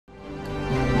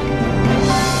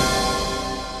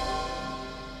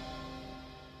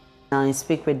Now I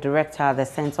speak with Director at the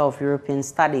Center of European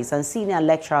Studies and Senior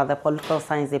Lecturer at the Political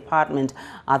Science Department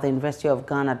at the University of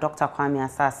Ghana, Dr.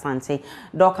 Asah-Asante.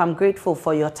 Doc, I'm grateful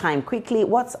for your time. Quickly,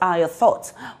 what are your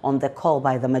thoughts on the call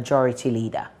by the majority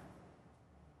leader?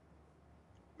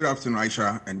 Good afternoon,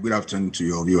 Aisha, and good afternoon to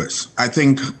your viewers. I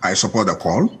think I support the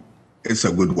call. It's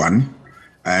a good one,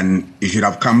 and it should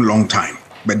have come long time,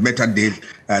 but better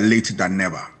late than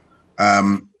never.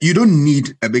 You don't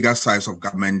need a bigger size of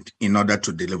government in order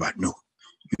to deliver. No,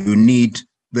 you need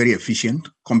very efficient,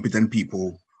 competent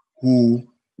people who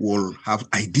will have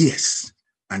ideas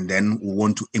and then will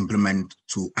want to implement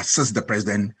to assist the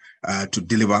president to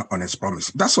deliver on his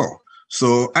promise. That's all.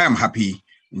 So I am happy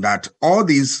that all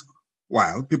these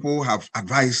while people have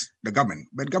advised the government,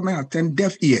 but government has turned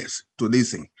deaf ears to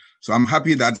this thing. So I'm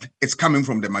happy that it's coming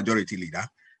from the majority leader,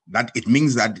 that it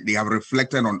means that they have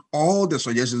reflected on all the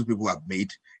suggestions people have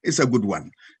made. It's a good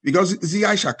one. Because, see,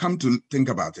 I shall come to think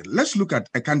about it. Let's look at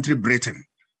a country, Britain,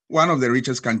 one of the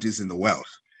richest countries in the world,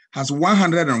 has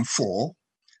 104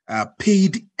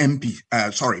 paid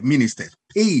ministers,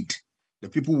 paid. The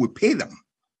people will pay them,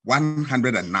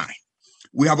 109.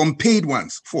 We have unpaid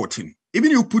ones, 14. Even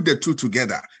you put the two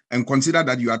together and consider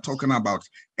that you are talking about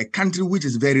a country which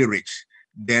is very rich,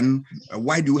 then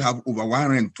why do you have over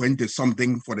 120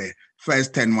 something for the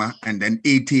first tenure and then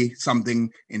 80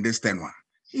 something in this tenure?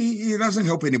 It doesn't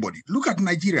help anybody. Look at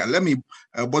Nigeria. Let me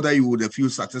bother you with a few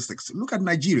statistics. Look at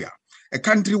Nigeria, a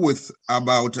country with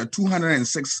about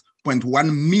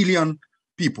 206.1 million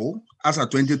people as a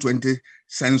 2020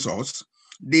 census.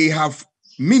 They have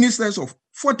ministers of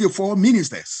 44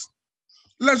 ministers.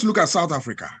 Let's look at South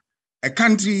Africa, a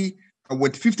country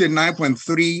with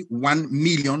 59.31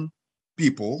 million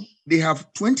people. They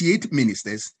have 28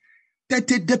 ministers,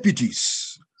 30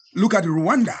 deputies. Look at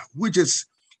Rwanda, which is,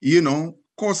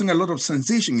 causing a lot of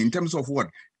sensation in terms of what?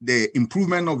 The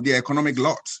improvement of the economic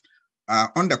laws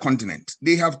on the continent.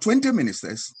 They have 20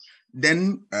 ministers,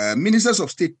 then ministers of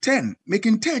state 10,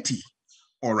 making 30.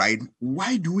 All right.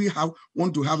 Why do we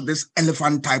want to have this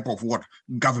elephant type of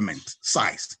government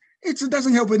size? It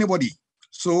doesn't help anybody.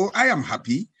 So I am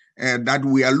happy that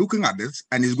we are looking at this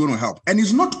and it's going to help. And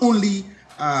it's not only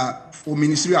for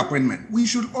ministerial appointment. We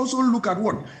should also look at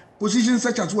positions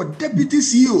such as deputy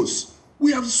CEOs.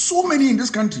 We have so many in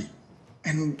this country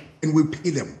and we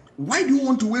pay them. Why do you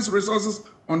want to waste resources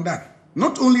on that?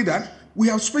 Not only that, we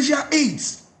have special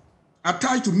aids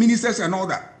attached to ministers and all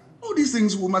that. All these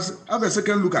things, we must have a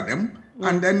second look at them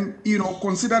and then,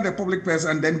 consider the public purse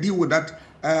and then deal with that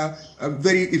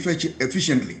very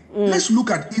efficiently. Let's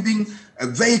look at even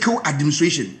vehicle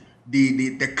administration,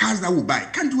 the cars that we buy.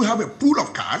 Can't we have a pool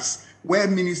of cars where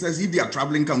ministers, if they are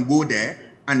traveling, can go there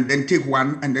and then take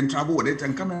one and then travel with it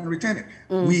and come and return it?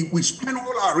 We spend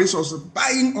all our resources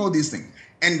buying all these things.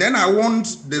 And then I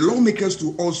want the lawmakers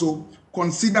to also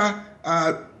consider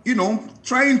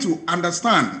trying to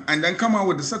understand and then come out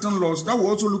with certain laws that will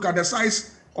also look at the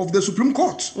size of the Supreme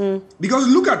Court. Because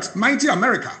look at mighty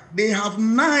America. They have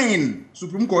 9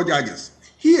 Supreme Court judges.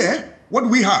 Here, what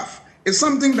we have is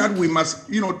something that we must,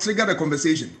 trigger the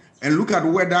conversation and look at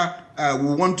whether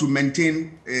we want to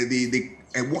maintain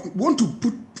want to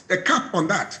put a cap on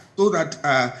that so that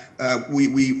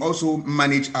we also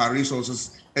manage our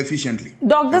resources efficiently.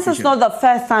 Doc, this is not the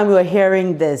first time we're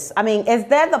hearing this. I mean, is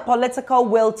there the political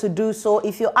will to do so?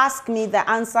 If you ask me, the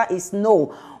answer is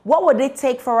no. What would it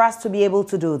take for us to be able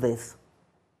to do this?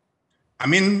 I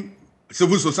mean,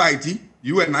 civil society,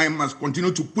 you and I must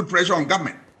continue to put pressure on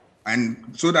government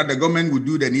and so that the government will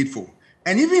do the needful.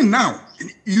 And even now,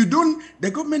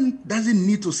 the government doesn't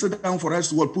need to sit down for us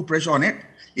to put pressure on it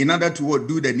in order to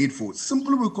do the needful,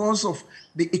 simply because of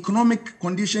the economic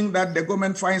condition that the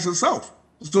government finds itself.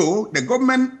 So the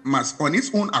government must, on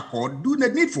its own accord, do the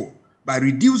needful by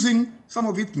reducing some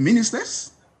of its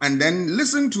ministers and then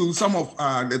listen to some of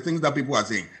the things that people are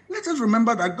saying. Let us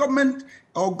remember that government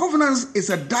or governance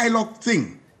is a dialogue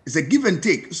thing. It's a give and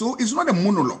take. So it's not a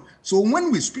monologue. So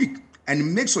when we speak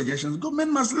and make suggestions,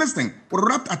 government must listen with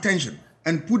rapt attention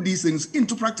and put these things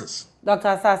into practice. Dr.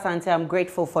 Asah-Asante, I'm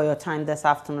grateful for your time this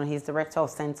afternoon. He's Director of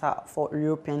Center for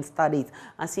European Studies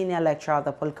and Senior Lecturer at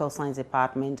the Political Science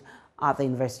Department at the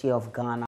University of Ghana.